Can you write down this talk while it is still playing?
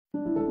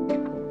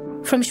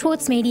From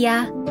Schwartz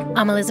Media,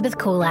 I'm Elizabeth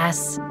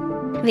Coulas.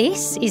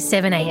 This is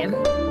 7am.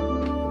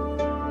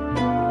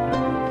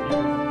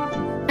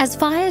 As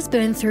fires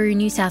burn through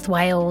New South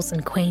Wales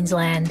and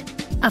Queensland,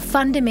 a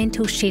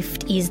fundamental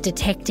shift is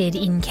detected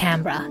in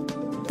Canberra.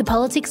 The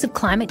politics of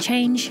climate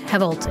change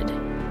have altered,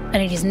 and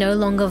it is no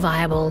longer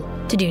viable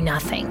to do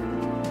nothing.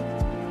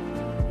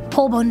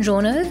 Paul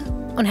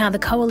Bongiorno on how the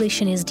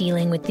Coalition is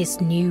dealing with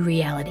this new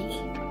reality.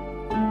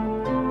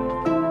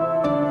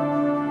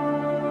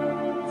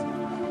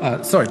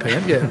 Sorry,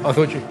 PM. Yeah, I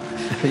thought you...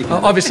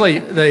 obviously,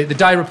 the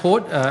day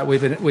report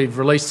we've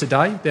released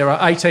today, there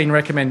are 18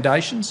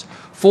 recommendations.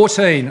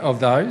 14 of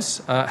those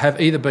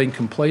have either been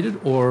completed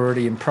or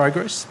already in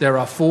progress. There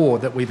are 4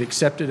 that we've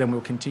accepted and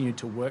will continue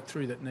to work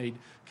through that need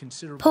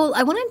considerable... Paul,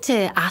 I wanted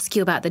to ask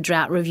you about the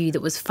drought review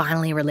that was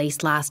finally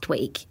released last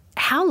week.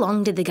 How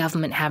long did the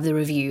government have the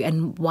review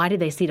and why did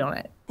they sit on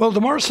it? Well,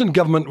 the Morrison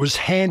government was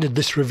handed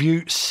this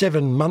review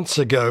 7 months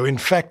ago. In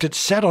fact, it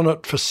sat on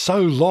it for so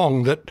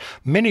long that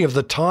many of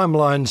the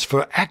timelines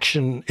for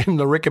action in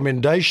the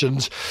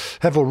recommendations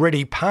have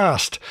already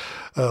passed.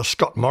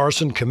 Scott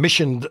Morrison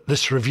commissioned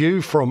this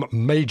review from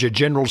Major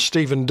General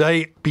Stephen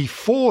Day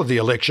before the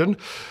election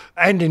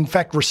and, in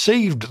fact,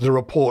 received the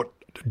report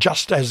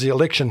just as the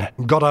election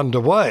got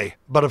underway.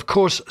 But of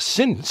course,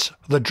 since,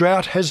 the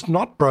drought has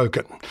not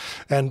broken,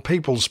 and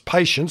people's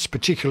patience,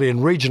 particularly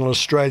in regional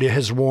Australia,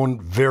 has worn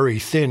very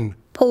thin.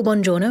 Paul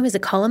Bongiorno is a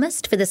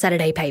columnist for the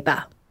Saturday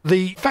paper.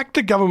 The fact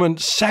the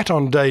government sat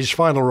on Day's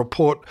final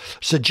report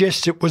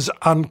suggests it was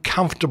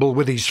uncomfortable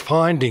with his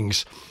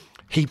findings.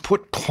 He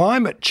put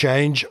climate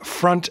change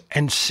front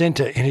and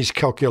centre in his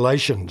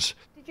calculations.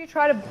 Did you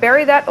try to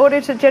bury that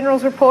Auditor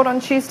General's report on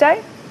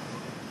Tuesday?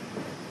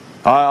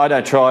 I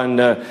don't try and...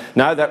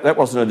 no, that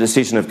wasn't a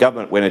decision of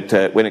government when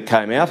it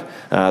came out.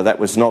 That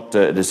was not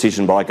a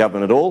decision by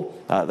government at all.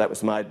 That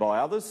was made by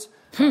others.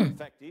 The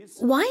fact is...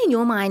 Why, in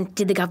your mind,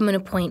 did the government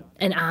appoint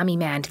an army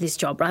man to this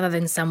job rather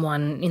than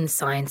someone in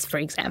science, for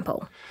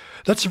example?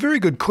 That's a very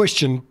good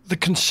question. The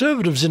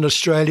Conservatives in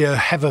Australia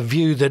have a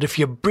view that if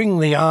you bring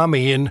the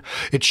army in,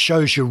 it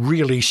shows you're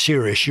really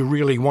serious. You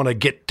really want to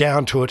get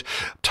down to it,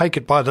 take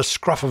it by the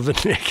scruff of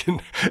the neck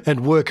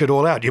and work it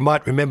all out. You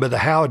might remember the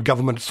Howard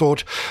government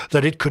thought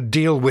that it could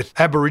deal with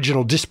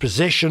Aboriginal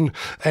dispossession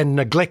and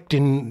neglect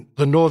in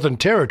the Northern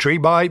Territory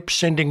by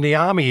sending the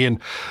army in.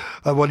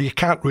 Well, you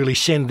can't really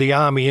send the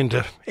army in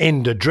to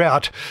end a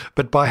drought,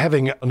 but by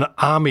having an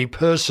army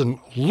person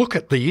look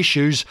at the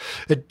issues,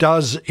 it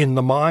does, in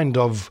the mind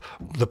of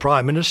the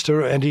Prime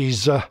Minister and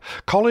his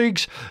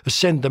colleagues,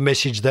 send the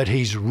message that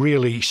he's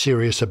really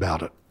serious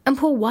about it. And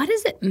Paul, why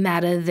does it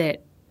matter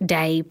that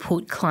Day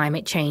put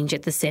climate change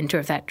at the centre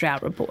of that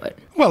drought report?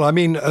 Well, I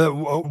mean,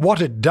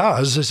 what it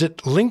does is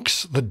it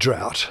links the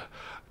drought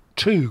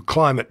to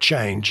climate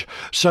change,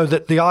 so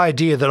that the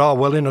idea that,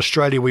 in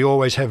Australia we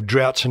always have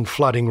droughts and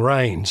flooding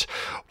rains.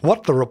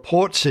 What the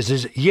report says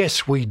is,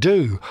 yes, we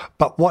do,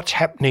 but what's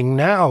happening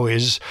now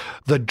is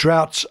the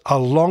droughts are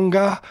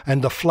longer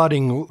and the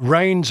flooding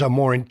rains are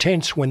more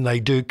intense when they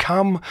do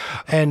come,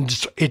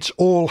 and it's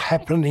all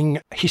happening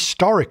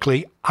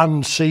historically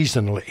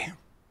unseasonally.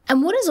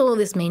 And what does all of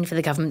this mean for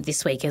the government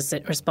this week as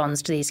it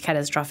responds to these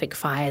catastrophic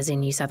fires in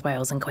New South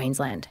Wales and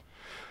Queensland?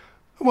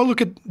 Well,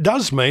 look, it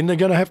does mean they're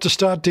going to have to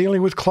start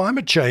dealing with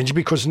climate change,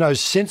 because no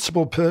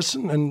sensible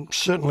person, and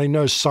certainly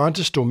no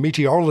scientist or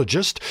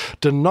meteorologist,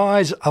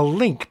 denies a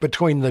link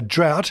between the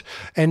drought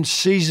and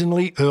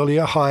seasonally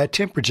earlier higher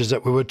temperatures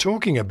that we were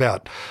talking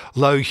about.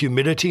 Low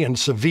humidity and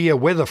severe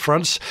weather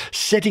fronts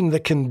setting the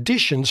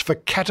conditions for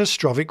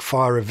catastrophic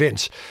fire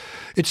events.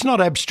 It's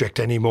not abstract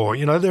anymore.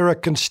 You know, there are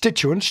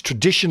constituents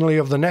traditionally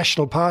of the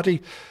National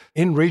Party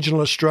in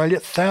regional Australia,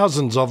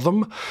 thousands of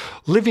them,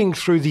 living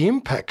through the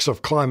impacts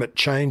of climate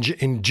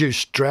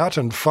change-induced drought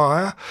and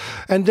fire,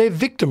 and they're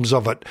victims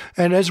of it.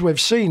 And as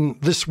we've seen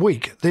this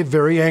week, they're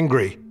very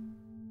angry.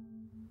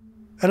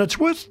 And it's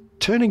worth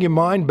turning your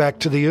mind back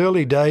to the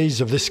early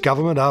days of this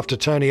government after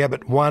Tony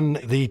Abbott won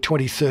the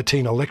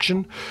 2013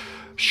 election.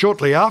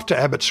 Shortly after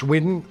Abbott's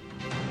win,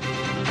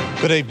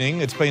 Good evening.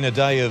 It's been a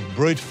day of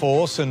brute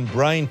force and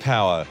brain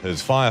power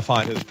as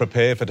firefighters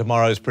prepare for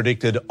tomorrow's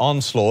predicted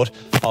onslaught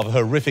of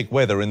horrific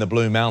weather in the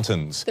Blue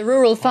Mountains. The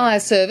Rural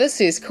Fire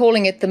Service is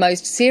calling it the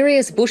most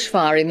serious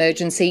bushfire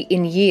emergency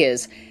in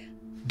years.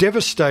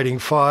 Devastating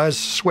fires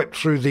swept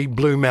through the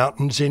Blue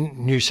Mountains in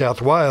New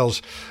South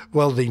Wales.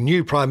 Well, the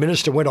new Prime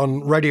Minister went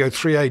on Radio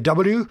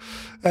 3AW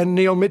and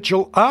Neil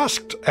Mitchell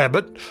asked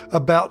Abbott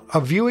about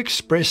a view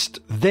expressed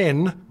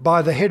then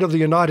by the head of the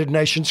United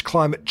Nations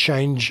climate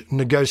change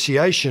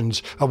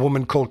negotiations, a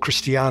woman called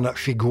Christiana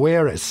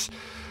Figueres,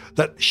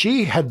 that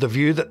she had the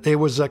view that there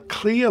was a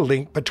clear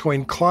link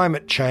between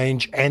climate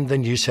change and the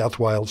New South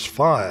Wales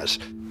fires.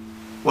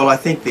 Well, I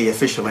think the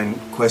official in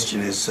question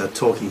is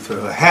talking through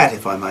her hat,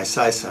 if I may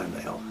say so,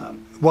 Neil.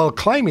 While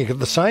claiming at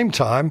the same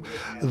time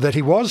that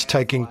he was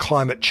taking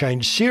climate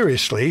change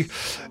seriously,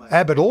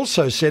 Abbott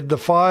also said the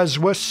fires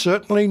were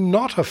certainly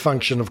not a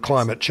function of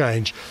climate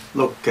change.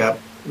 Look,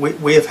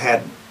 we have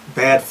had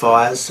bad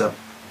fires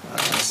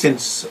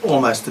since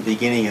almost the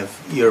beginning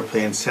of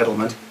European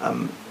settlement.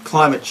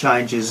 Climate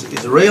change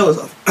is real,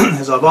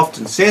 as I've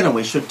often said, and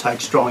we should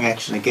take strong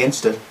action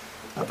against it.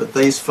 But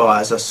these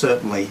fires are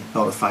certainly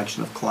not a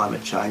function of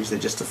climate change, they're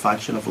just a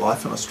function of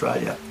life in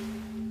Australia.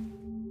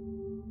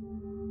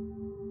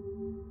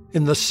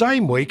 In the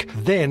same week,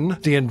 then,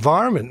 the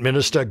Environment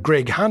Minister,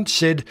 Greg Hunt,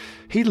 said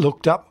he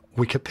looked up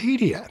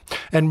Wikipedia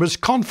and was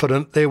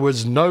confident there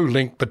was no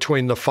link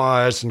between the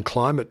fires and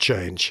climate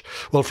change.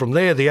 Well, from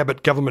there, the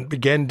Abbott government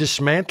began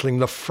dismantling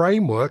the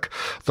framework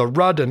the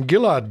Rudd and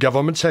Gillard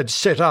governments had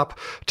set up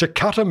to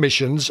cut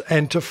emissions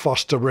and to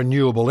foster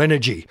renewable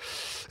energy.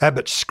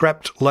 Abbott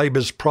scrapped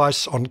Labor's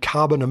price on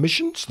carbon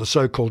emissions, the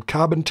so-called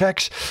carbon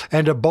tax,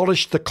 and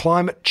abolished the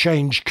Climate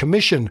Change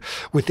Commission,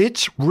 with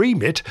its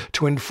remit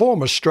to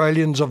inform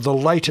Australians of the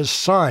latest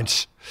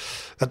science.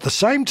 At the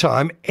same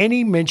time,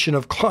 any mention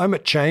of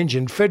climate change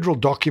in federal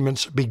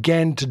documents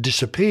began to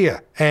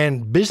disappear,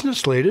 and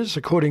business leaders,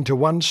 according to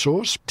one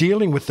source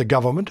dealing with the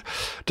government,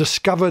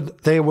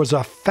 discovered there was a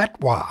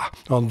fatwa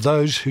on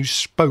those who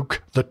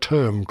spoke the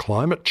term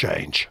climate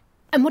change.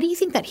 And what do you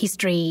think that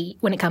history,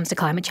 when it comes to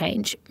climate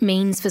change,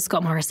 means for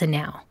Scott Morrison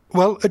now?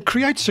 Well, it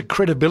creates a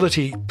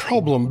credibility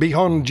problem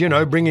beyond,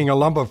 bringing a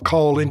lump of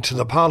coal into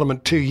the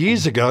Parliament 2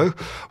 years ago.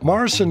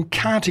 Morrison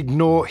can't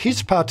ignore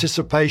his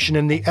participation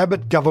in the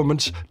Abbott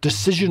government's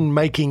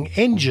decision-making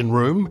engine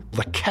room,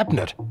 the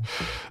Cabinet.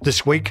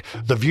 This week,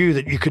 the view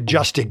that you could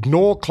just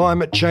ignore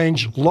climate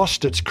change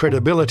lost its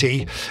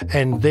credibility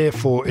and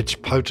therefore its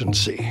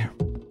potency.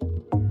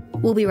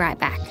 We'll be right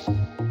back.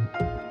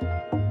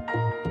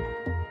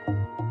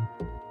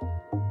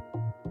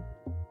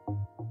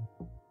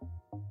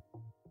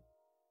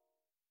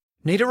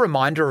 Need a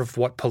reminder of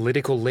what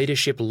political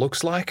leadership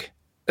looks like?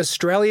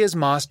 Australia's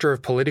master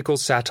of political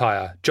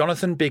satire,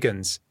 Jonathan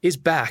Biggins, is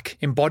back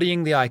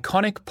embodying the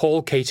iconic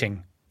Paul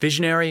Keating,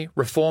 visionary,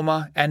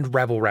 reformer and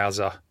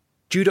rabble-rouser.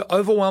 Due to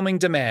overwhelming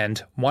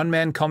demand,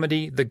 one-man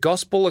comedy The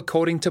Gospel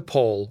According to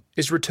Paul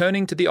is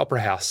returning to the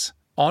Opera House,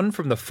 on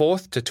from the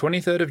 4th to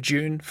 23rd of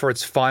June for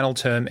its final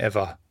term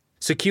ever.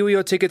 Secure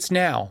your tickets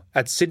now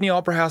at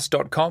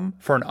sydneyoperahouse.com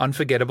for an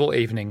unforgettable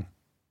evening.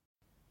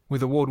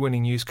 With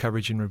award-winning news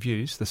coverage and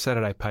reviews, The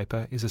Saturday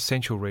Paper is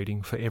essential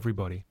reading for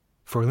everybody.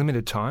 For a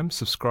limited time,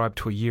 subscribe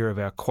to a year of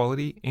our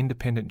quality,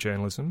 independent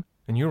journalism,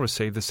 and you'll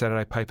receive The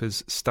Saturday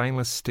Paper's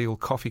stainless steel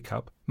coffee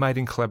cup, made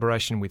in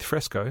collaboration with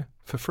Fresco,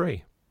 for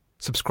free.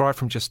 Subscribe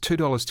from just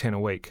 $2.10 a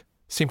week.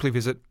 Simply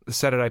visit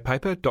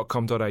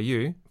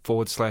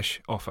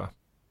thesaturdaypaper.com.au/offer.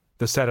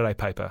 The Saturday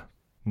Paper.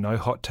 No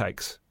hot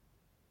takes.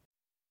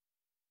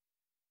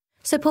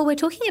 So, Paul, we're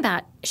talking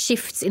about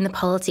shifts in the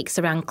politics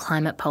around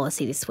climate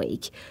policy this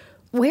week.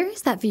 Where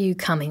is that view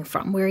coming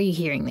from? Where are you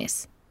hearing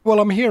this?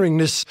 Well, I'm hearing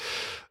this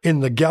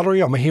in the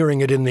gallery. I'm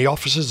hearing it in the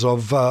offices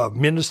of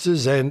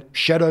ministers and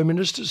shadow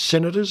ministers,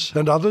 senators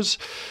and others.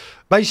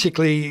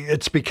 Basically,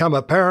 it's become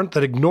apparent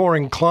that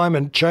ignoring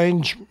climate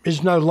change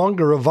is no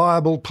longer a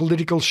viable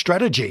political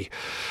strategy.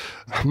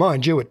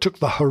 Mind you, it took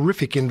the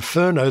horrific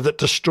inferno that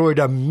destroyed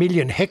 1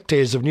 million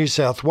hectares of New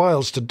South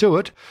Wales to do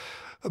it.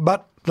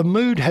 But the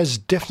mood has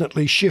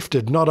definitely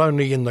shifted, not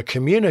only in the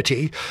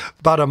community,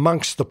 but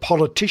amongst the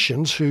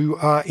politicians who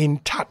are in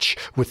touch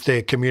with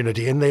their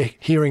community, and they're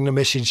hearing the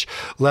message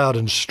loud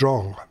and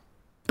strong.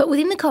 But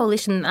within the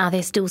coalition, are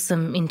there still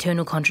some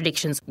internal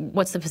contradictions?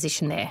 What's the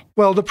position there?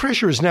 Well, the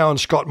pressure is now on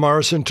Scott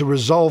Morrison to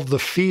resolve the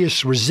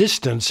fierce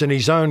resistance in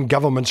his own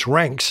government's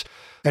ranks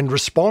and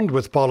respond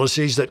with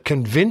policies that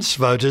convince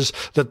voters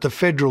that the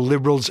federal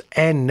Liberals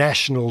and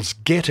Nationals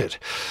get it.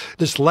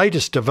 This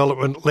latest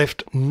development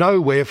left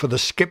nowhere for the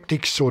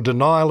sceptics or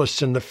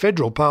denialists in the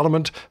federal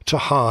parliament to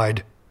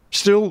hide.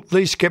 Still,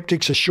 these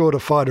sceptics are sure to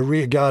fight a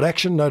rearguard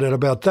action, no doubt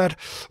about that.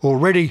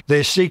 Already,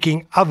 they're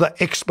seeking other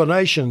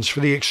explanations for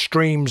the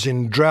extremes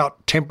in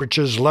drought,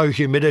 temperatures, low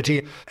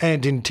humidity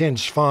and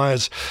intense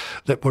fires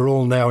that we're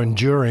all now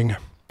enduring.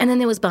 And then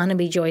there was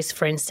Barnaby Joyce,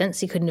 for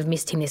instance. You couldn't have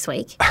missed him this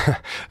week.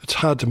 It's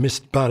hard to miss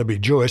Barnaby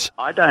Joyce.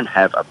 I don't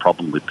have a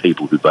problem with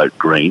people who vote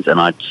Greens, and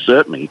I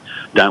certainly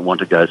don't want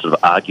to go sort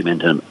of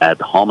argumentum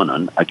ad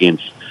hominem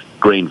against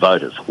Green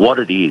voters. What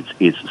it is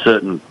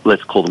certain,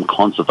 let's call them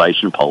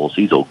conservation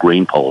policies or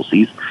green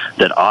policies,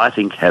 that I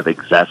think have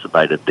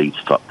exacerbated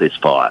this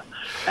fire.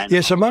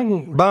 Yes,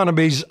 among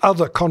Barnaby's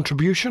other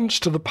contributions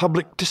to the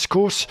public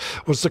discourse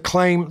was the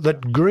claim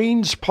that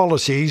Greens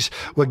policies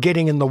were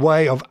getting in the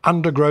way of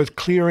undergrowth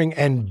clearing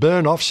and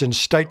burn-offs in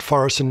state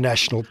forests and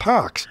national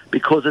parks.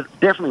 Because it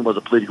definitely was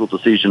a political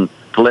decision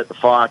to let the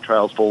fire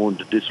trails fall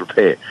into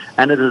disrepair.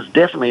 And it is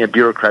definitely a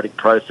bureaucratic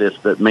process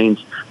that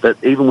means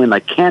that even when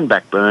they can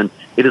backburn,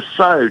 it is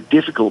so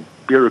difficult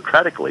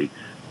bureaucratically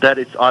that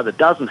it either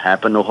doesn't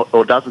happen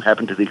or doesn't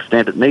happen to the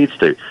extent it needs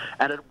to.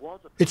 And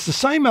it's the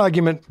same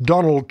argument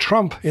Donald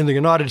Trump in the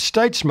United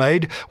States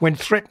made when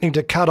threatening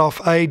to cut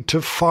off aid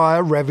to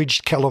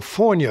fire-ravaged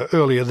California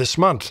earlier this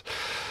month.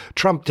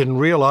 Trump didn't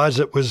realise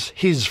it was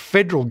his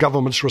federal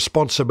government's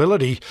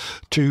responsibility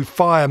to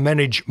fire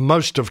manage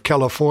most of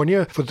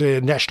California for their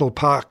national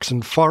parks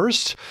and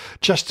forests,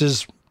 just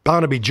as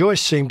Barnaby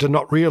Joyce seemed to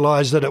not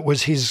realise that it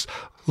was his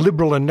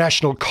Liberal and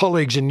National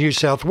colleagues in New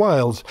South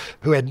Wales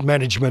who had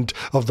management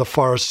of the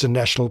forests and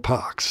national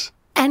parks.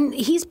 And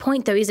his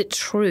point, though, is it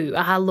true?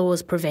 Are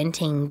laws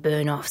preventing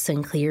burn-offs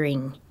and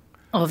clearing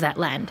of that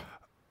land?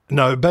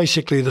 No,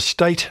 basically the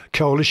state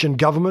coalition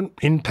government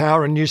in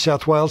power in New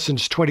South Wales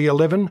since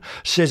 2011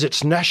 says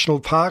its National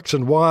Parks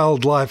and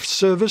Wildlife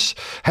Service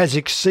has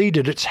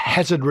exceeded its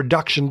hazard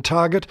reduction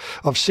target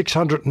of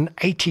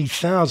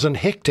 680,000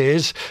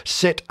 hectares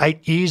set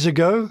 8 years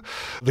ago.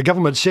 The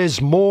government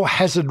says more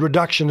hazard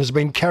reduction has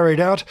been carried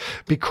out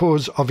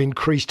because of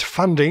increased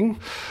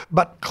funding,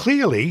 but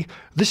clearly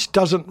this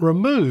doesn't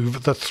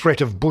remove the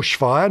threat of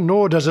bushfire,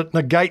 nor does it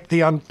negate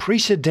the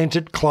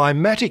unprecedented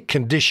climatic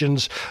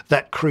conditions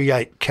that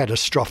create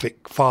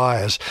catastrophic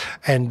fires.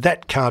 And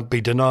that can't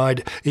be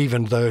denied,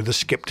 even though the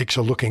sceptics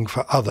are looking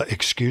for other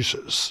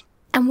excuses.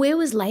 And where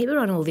was Labor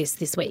on all this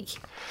week?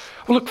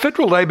 Well, look,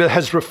 federal Labor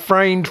has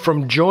refrained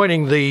from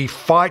joining the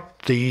fight,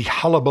 the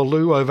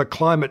hullabaloo over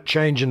climate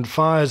change and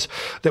fires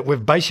that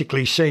we've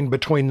basically seen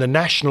between the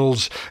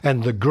Nationals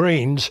and the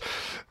Greens.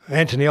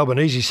 Anthony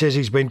Albanese says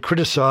he's been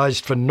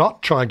criticised for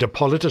not trying to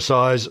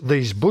politicise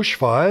these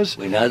bushfires.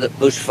 We know that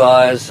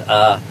bushfires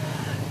are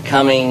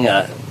coming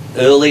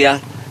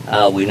earlier.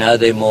 We know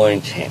they're more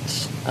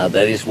intense.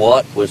 That is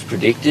what was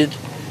predicted,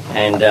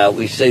 and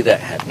we see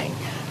that happening.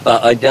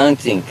 But I don't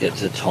think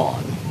it's a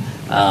time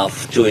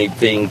to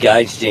be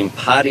engaged in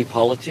party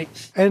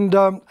politics. And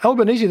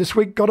Albanese this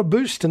week got a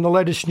boost in the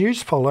latest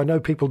news poll. I know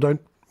people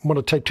don't want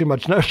to take too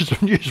much notice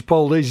of news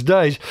poll these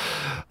days.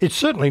 It's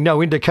certainly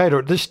no indicator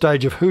at this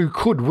stage of who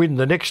could win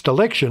the next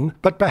election,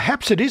 but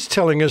perhaps it is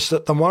telling us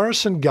that the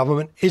Morrison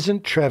government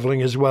isn't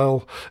travelling as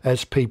well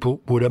as people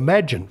would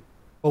imagine.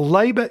 Well,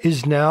 Labor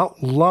is now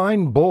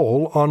line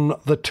ball on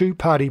the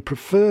two-party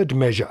preferred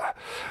measure.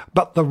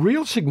 But the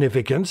real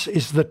significance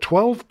is the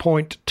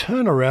 12-point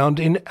turnaround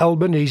in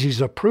Albanese's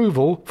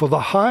approval for the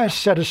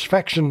highest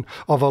satisfaction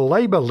of a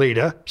Labor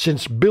leader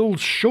since Bill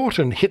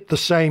Shorten hit the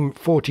same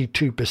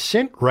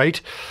 42%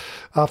 rate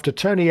after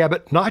Tony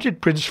Abbott knighted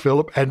Prince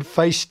Philip and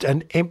faced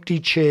an empty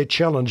chair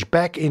challenge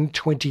back in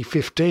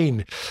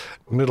 2015.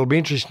 And it'll be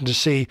interesting to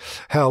see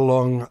how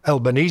long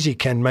Albanese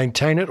can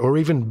maintain it, or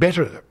even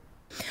better.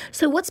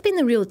 So what's been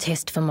the real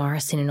test for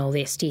Morrison in all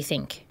this, do you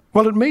think?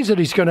 Well, it means that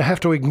he's going to have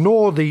to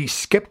ignore the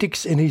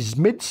sceptics in his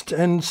midst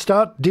and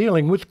start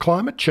dealing with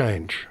climate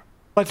change.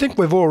 I think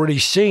we've already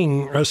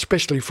seen,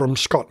 especially from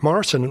Scott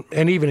Morrison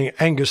and even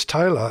Angus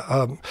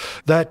Taylor,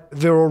 that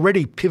they're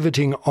already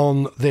pivoting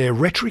on their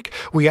rhetoric.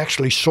 We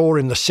actually saw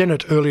in the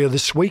Senate earlier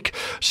this week,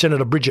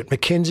 Senator Bridget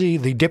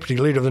McKenzie, the Deputy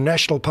Leader of the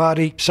National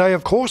Party, say,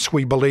 of course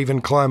we believe in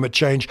climate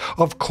change.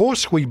 Of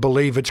course we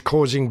believe it's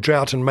causing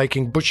drought and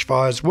making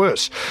bushfires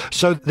worse.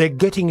 So they're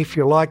getting, if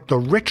you like, the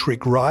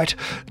rhetoric right.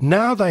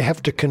 Now they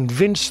have to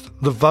convince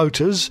the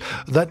voters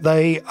that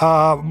they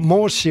are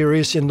more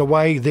serious in the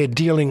way they're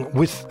dealing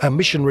with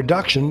emission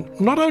reduction,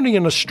 not only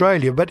in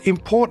Australia, but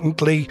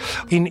importantly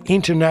in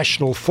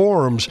international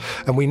forums.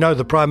 And we know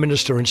the Prime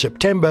Minister in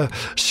September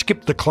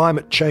skipped the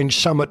climate change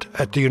summit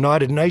at the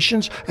United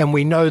Nations, and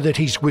we know that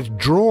he's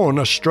withdrawn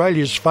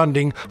Australia's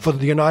funding for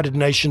the United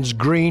Nations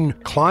Green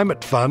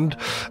Climate Fund,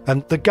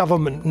 and the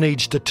government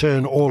needs to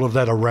turn all of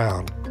that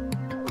around.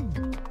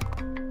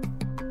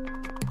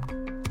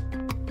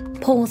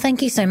 Paul,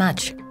 thank you so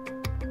much.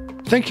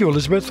 Thank you,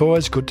 Elizabeth.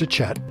 Always good to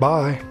chat.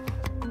 Bye.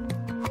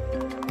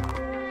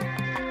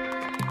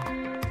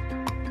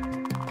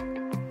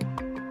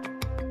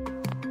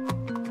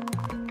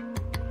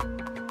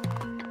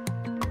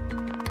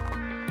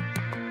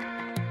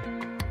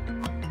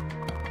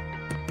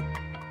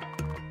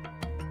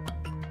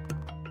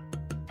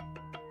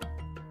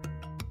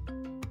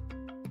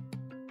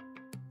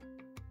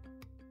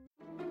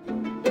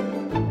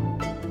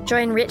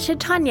 Join Richard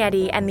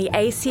Tognetti and the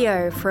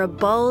ACO for a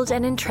bold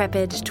and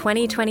intrepid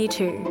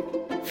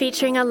 2022.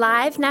 Featuring a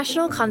live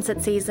national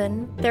concert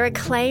season, their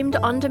acclaimed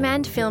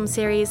on-demand film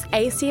series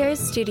ACO's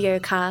Studio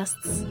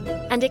Casts,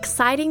 and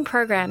exciting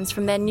programs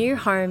from their new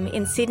home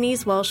in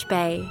Sydney's Walsh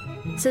Bay.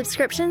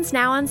 Subscriptions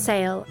now on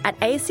sale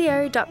at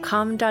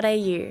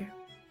aco.com.au.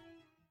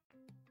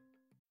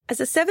 As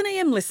a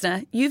 7am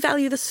listener, you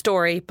value the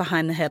story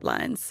behind the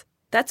headlines.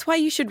 That's why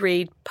you should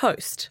read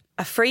Post,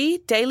 a free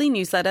daily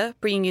newsletter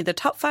bringing you the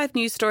top 5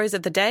 news stories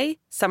of the day,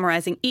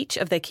 summarising each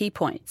of their key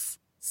points.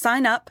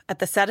 Sign up at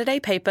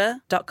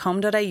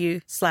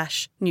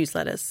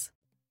thesaturdaypaper.com.au/newsletters.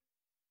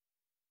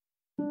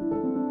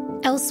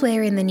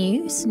 Elsewhere in the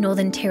news,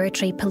 Northern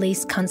Territory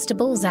Police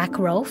Constable Zach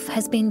Rolfe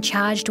has been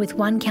charged with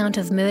 1 count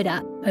of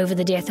murder over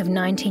the death of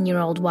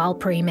 19-year-old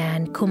Warlpiri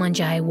man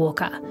Kumanjai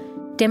Walker.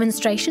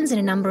 Demonstrations in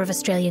a number of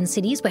Australian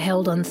cities were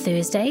held on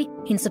Thursday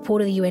in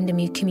support of the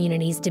Yuendamu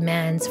community's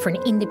demands for an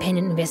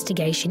independent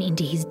investigation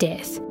into his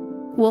death.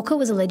 Walker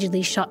was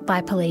allegedly shot by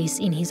police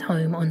in his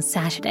home on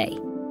Saturday.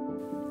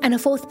 And a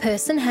 4th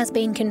person has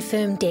been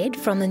confirmed dead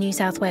from the New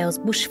South Wales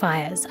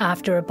bushfires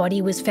after a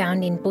body was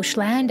found in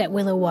bushland at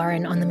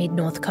Willowarren on the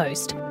mid-north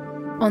coast.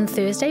 On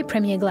Thursday,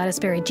 Premier Gladys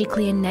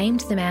Berejiklian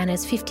named the man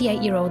as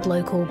 58-year-old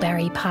local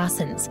Barry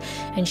Parsons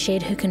and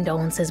shared her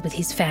condolences with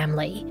his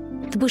family.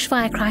 The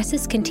bushfire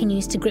crisis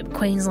continues to grip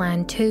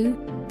Queensland too.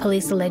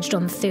 Police alleged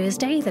on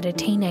Thursday that a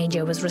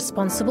teenager was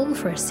responsible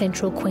for a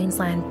central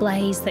Queensland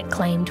blaze that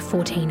claimed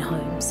 14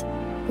 homes.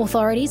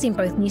 Authorities in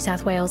both New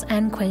South Wales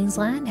and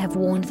Queensland have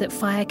warned that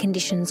fire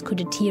conditions could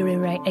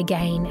deteriorate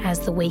again as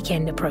the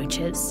weekend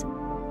approaches.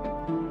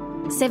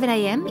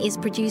 7am is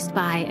produced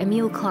by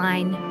Emile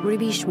Klein,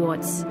 Ruby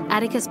Schwartz,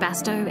 Atticus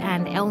Bastow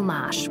and Elle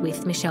Marsh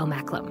with Michelle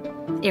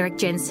Macklem. Eric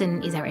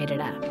Jensen is our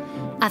editor.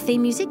 Our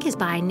theme music is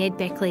by Ned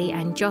Beckley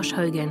and Josh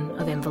Hogan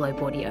of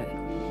Envelope Audio.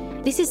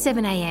 This is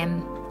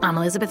 7am. I'm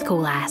Elizabeth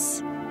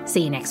Koolass.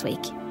 See you next week.